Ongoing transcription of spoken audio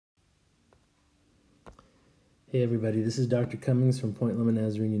Hey everybody, this is Dr. Cummings from Point Loma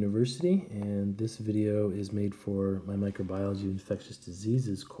Nazarene University, and this video is made for my microbiology infectious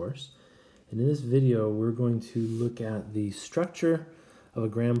diseases course. And in this video, we're going to look at the structure of a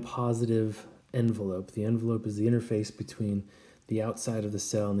gram-positive envelope. The envelope is the interface between the outside of the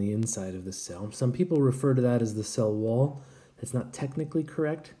cell and the inside of the cell. Some people refer to that as the cell wall. That's not technically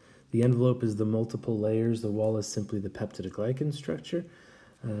correct. The envelope is the multiple layers. The wall is simply the peptidoglycan structure.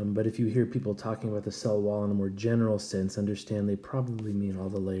 But if you hear people talking about the cell wall in a more general sense, understand they probably mean all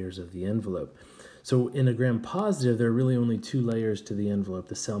the layers of the envelope. So in a gram-positive, there are really only two layers to the envelope,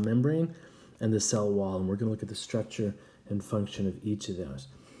 the cell membrane and the cell wall. And we're going to look at the structure and function of each of those.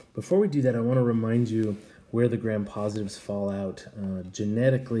 Before we do that, I want to remind you where the gram-positives fall out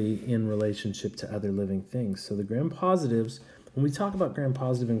genetically in relationship to other living things. So the gram-positives, when we talk about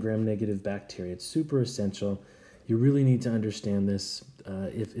gram-positive and gram-negative bacteria, it's super essential. You really need to understand this.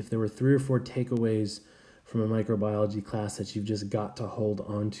 If there were 3 or 4 takeaways from a microbiology class that you've just got to hold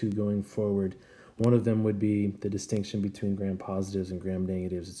on to going forward, one of them would be the distinction between gram-positives and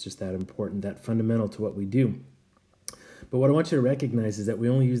gram-negatives. It's just that important, that fundamental to what we do. But what I want you to recognize is that we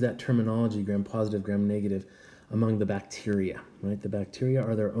only use that terminology, gram-positive, gram-negative, among the bacteria, right? The bacteria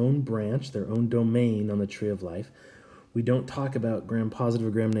are their own branch, their own domain on the tree of life. We don't talk about gram-positive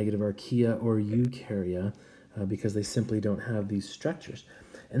or gram-negative archaea or eukarya, because they simply don't have these structures.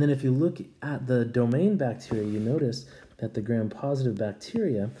 And then if you look at the domain bacteria, you notice that the gram-positive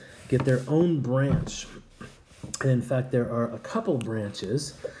bacteria get their own branch. And in fact, there are a couple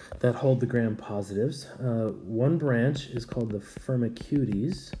branches that hold the gram-positives. One branch is called the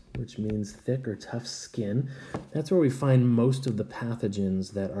Firmicutes, which means thick or tough skin. That's where we find most of the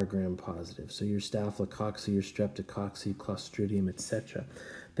pathogens that are gram-positive. So your Staphylococcus, your Streptococcus, Clostridium, etc.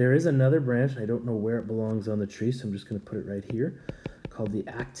 There is another branch, I don't know where it belongs on the tree, so I'm just going to put it right here, called the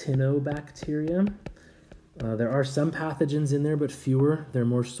Actinobacteria. There are some pathogens in there, but fewer. They're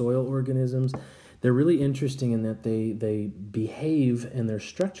more soil organisms. They're really interesting in that they behave and they're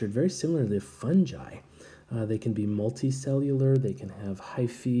structured very similarly to fungi. They can be multicellular, they can have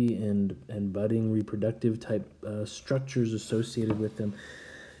hyphae and budding reproductive type structures associated with them.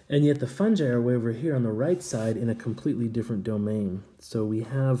 And yet the fungi are way over here on the right side in a completely different domain. So we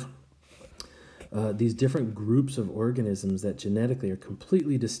have these different groups of organisms that genetically are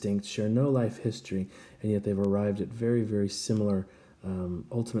completely distinct, share no life history, and yet they've arrived at very, very similar,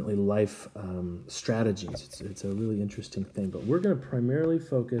 ultimately, life strategies. It's a really interesting thing. But we're going to primarily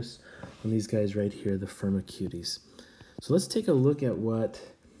focus on these guys right here, the Firmicutes. So let's take a look at what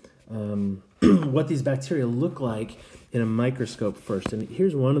these bacteria look like in a microscope first. And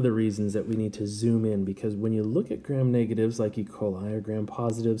here's one of the reasons that we need to zoom in, because when you look at gram-negatives like E. coli or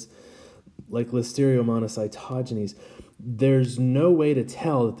gram-positives like Listeria monocytogenes, there's no way to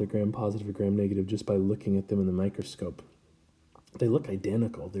tell that they're gram-positive or gram-negative just by looking at them in the microscope. They look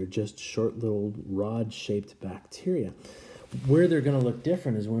identical. They're just short little rod-shaped bacteria. Where they're going to look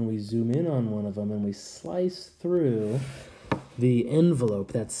different is when we zoom in on one of them and we slice through the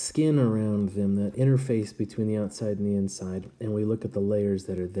envelope, that skin around them, that interface between the outside and the inside, and we look at the layers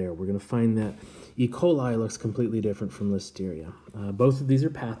that are there. We're going to find that E. coli looks completely different from Listeria. Both of these are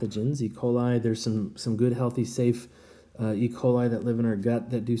pathogens. E. coli, there's some good, healthy, safe E. coli that live in our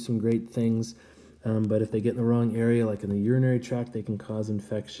gut that do some great things. But if they get in the wrong area, like in the urinary tract, they can cause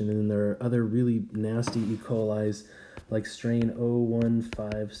infection. And then there are other really nasty E. colis, like strain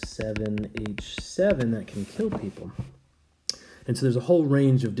 0157H7, that can kill people. And so there's a whole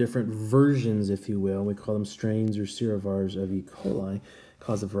range of different versions, if you will. We call them strains or serovars of E. coli,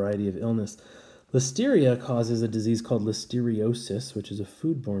 cause a variety of illness. Listeria causes a disease called listeriosis, which is a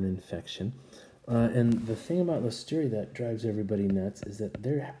foodborne infection. And the thing about Listeria that drives everybody nuts is that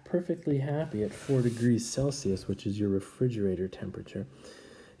they're perfectly happy at 4 degrees Celsius, which is your refrigerator temperature.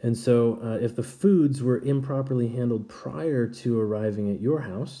 And so if the foods were improperly handled prior to arriving at your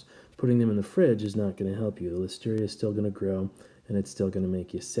house, putting them in the fridge is not going to help you. The Listeria is still going to grow, and it's still going to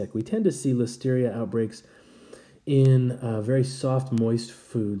make you sick. We tend to see Listeria outbreaks in very soft, moist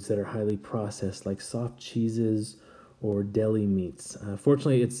foods that are highly processed, like soft cheeses or deli meats.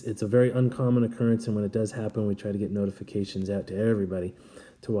 Fortunately, it's a very uncommon occurrence, and when it does happen, we try to get notifications out to everybody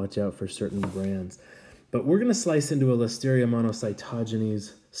to watch out for certain brands. But we're going to slice into a Listeria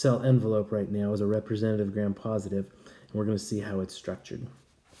monocytogenes cell envelope right now as a representative gram-positive, and we're going to see how it's structured.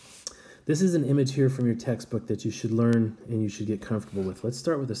 This is an image here from your textbook that you should learn and you should get comfortable with. Let's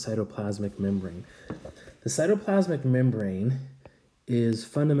start with the cytoplasmic membrane. The cytoplasmic membrane is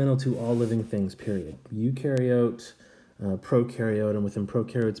fundamental to all living things, period. Eukaryote, prokaryote, and within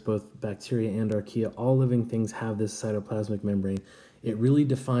prokaryotes, both bacteria and archaea, all living things have this cytoplasmic membrane It really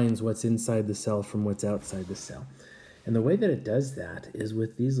defines what's inside the cell from what's outside the cell. And the way that it does that is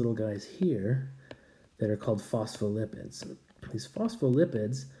with these little guys here that are called phospholipids. These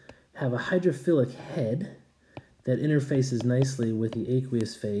phospholipids have a hydrophilic head that interfaces nicely with the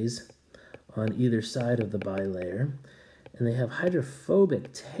aqueous phase on either side of the bilayer. And they have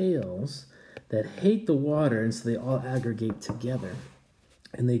hydrophobic tails that hate the water, and so they all aggregate together.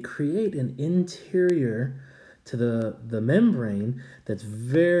 And they create an interior to the membrane that's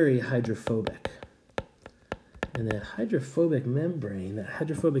very hydrophobic. And that hydrophobic membrane, that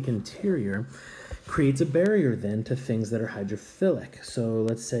hydrophobic interior, creates a barrier then to things that are hydrophilic. So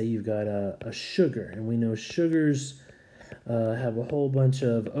let's say you've got a sugar, and we know sugars have a whole bunch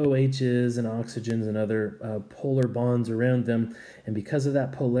of OHs and oxygens and other polar bonds around them, and because of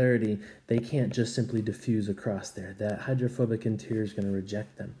that polarity, they can't just simply diffuse across there. That hydrophobic interior is going to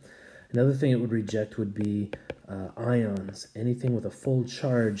reject them. Another thing it would reject would be ions. Anything with a full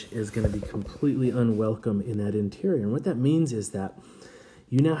charge is going to be completely unwelcome in that interior. And what that means is that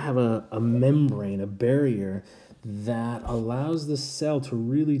you now have a membrane, a barrier, that allows the cell to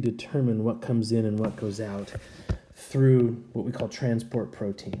really determine what comes in and what goes out through what we call transport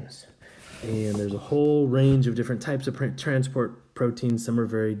proteins. And there's a whole range of different types of transport proteins. Some are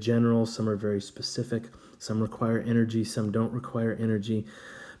very general, some are very specific, some require energy, some don't require energy.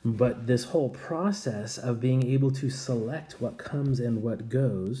 But this whole process of being able to select what comes and what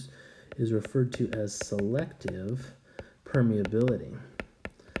goes is referred to as selective permeability.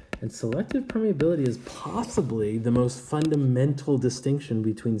 And selective permeability is possibly the most fundamental distinction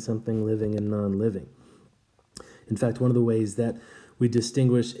between something living and non-living. In fact, one of the ways that we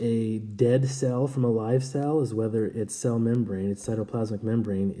distinguish a dead cell from a live cell is whether its cell membrane, its cytoplasmic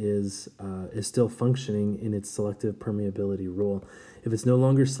membrane, is still functioning in its selective permeability role. If it's no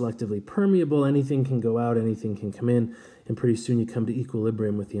longer selectively permeable, anything can go out, anything can come in, and pretty soon you come to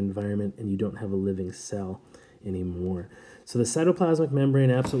equilibrium with the environment and you don't have a living cell anymore. So the cytoplasmic membrane,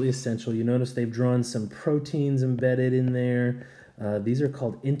 absolutely essential. You notice they've drawn some proteins embedded in there. These are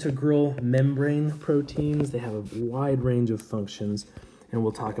called integral membrane proteins. They have a wide range of functions, and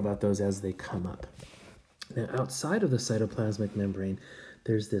we'll talk about those as they come up. Now, outside of the cytoplasmic membrane,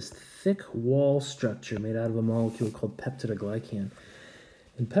 there's this thick wall structure made out of a molecule called peptidoglycan.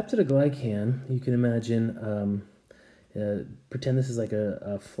 And peptidoglycan, you can imagine, pretend this is like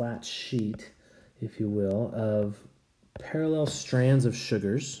a flat sheet, if you will, of parallel strands of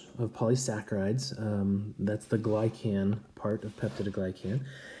sugars, of polysaccharides. That's the glycan part of peptidoglycan.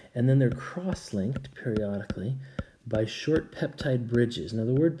 And then they're cross-linked periodically by short peptide bridges. Now,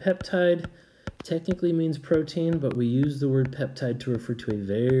 the word peptide technically means protein, but we use the word peptide to refer to a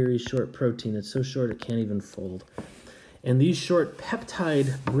very short protein. It's so short it can't even fold. And these short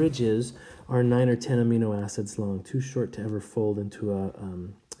peptide bridges are 9 or 10 amino acids long, too short to ever fold into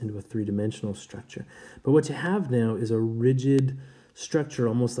a three-dimensional structure. But what you have now is a rigid structure,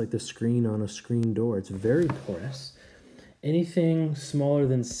 almost like the screen on a screen door. It's very porous. Anything smaller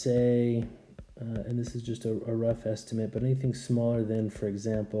than, say, and this is just a rough estimate, but anything smaller than, for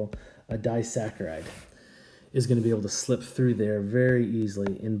example, a disaccharide is going to be able to slip through there very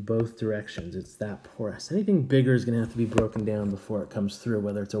easily in both directions. It's that porous. Anything bigger is going to have to be broken down before it comes through,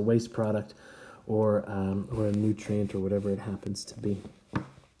 whether it's a waste product or a nutrient or whatever it happens to be.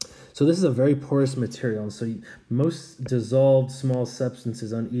 So this is a very porous material, and so most dissolved small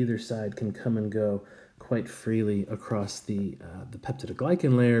substances on either side can come and go quite freely across the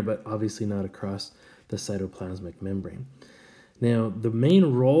peptidoglycan layer, but obviously not across the cytoplasmic membrane. Now, the main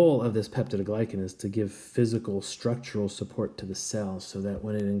role of this peptidoglycan is to give physical structural support to the cell so that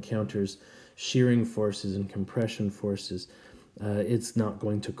when it encounters shearing forces and compression forces, it's not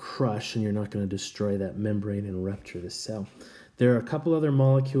going to crush and you're not going to destroy that membrane and rupture the cell. There are a couple other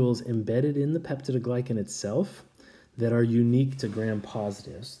molecules embedded in the peptidoglycan itself that are unique to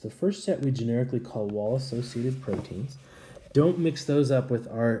gram-positives. The first set we generically call wall-associated proteins. Don't mix those up with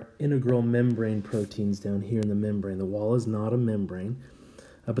our integral membrane proteins down here in the membrane. The wall is not a membrane.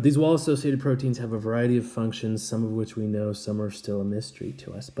 But these wall-associated proteins have a variety of functions, some of which we know, some are still a mystery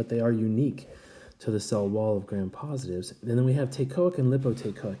to us, but they are unique to the cell wall of gram-positives. And then we have teichoic and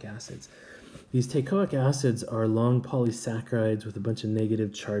lipoteichoic acids. These teichoic acids are long polysaccharides with a bunch of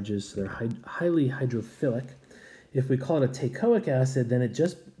negative charges, so they're highly hydrophilic. If we call it a teichoic acid, then it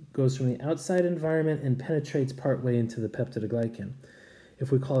just goes from the outside environment and penetrates partway into the peptidoglycan.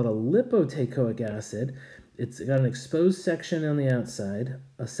 If we call it a lipoteichoic acid, it's got an exposed section on the outside,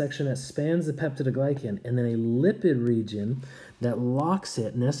 a section that spans the peptidoglycan, and then a lipid region that locks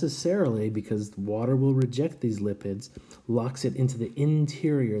it necessarily, because water will reject these lipids, locks it into the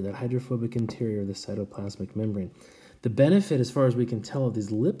interior, that hydrophobic interior of the cytoplasmic membrane. The benefit, as far as we can tell, of these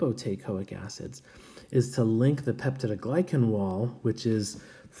lipoteichoic acids is to link the peptidoglycan wall, which is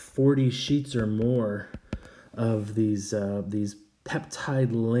 40 sheets or more of these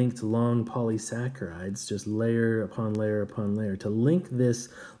peptide-linked long polysaccharides, just layer upon layer upon layer, to link this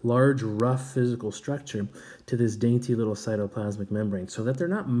large, rough physical structure to this dainty little cytoplasmic membrane so that they're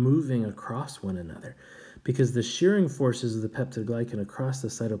not moving across one another. Because the shearing forces of the peptidoglycan across the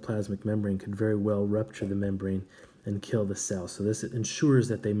cytoplasmic membrane could very well rupture the membrane and kill the cell. So this ensures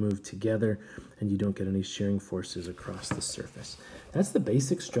that they move together and you don't get any shearing forces across the surface. That's the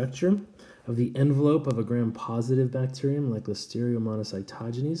basic structure of the envelope of a gram-positive bacterium like Listeria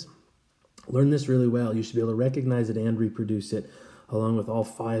monocytogenes. Learn this really well. You should be able to recognize it and reproduce it along with all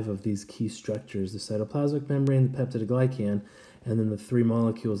 5 of these key structures: the cytoplasmic membrane, the peptidoglycan, and then the 3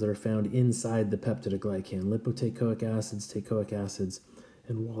 molecules that are found inside the peptidoglycan: lipoteichoic acids, teichoic acids,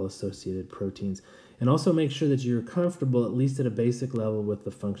 and wall-associated proteins. And also make sure that you're comfortable, at least at a basic level, with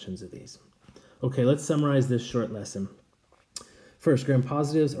the functions of these. Okay, let's summarize this short lesson. First,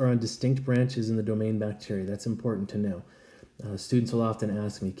 gram-positives are on distinct branches in the domain bacteria. That's important to know. Students will often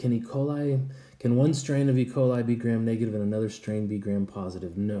ask me, can one strain of E. coli be gram-negative and another strain be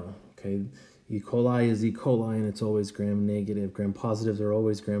gram-positive? No. Okay, E. coli is E. coli and it's always gram-negative. Gram-positives are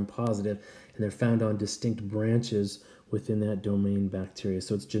always gram-positive, and they're found on distinct branches within that domain bacteria,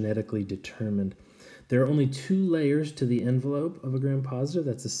 so it's genetically determined. There are only 2 layers to the envelope of a gram-positive.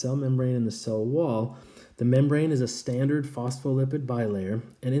 That's the cell membrane and the cell wall. The membrane is a standard phospholipid bilayer,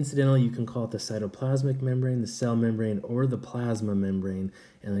 and incidentally, you can call it the cytoplasmic membrane, the cell membrane, or the plasma membrane,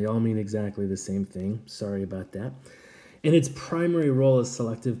 and they all mean exactly the same thing. Sorry about that. And its primary role is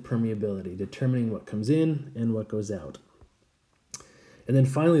selective permeability, determining what comes in and what goes out. And then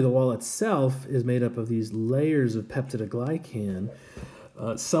finally, the wall itself is made up of these layers of peptidoglycan,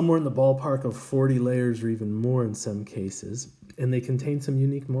 somewhere in the ballpark of 40 layers or even more in some cases. And they contain some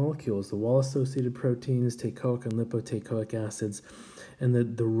unique molecules, the wall-associated proteins, teichoic and lipoteichoic acids. And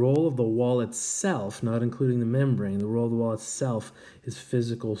the role of the wall itself, not including the membrane, the role of the wall itself is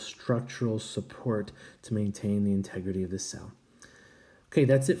physical structural support to maintain the integrity of the cell. Okay,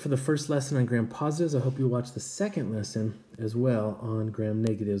 that's it for the first lesson on gram-positives. I hope you watch the second lesson as well on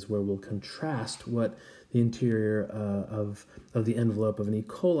gram-negatives, where we'll contrast what the interior of the envelope of an E.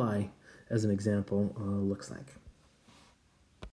 coli, as an example, looks like.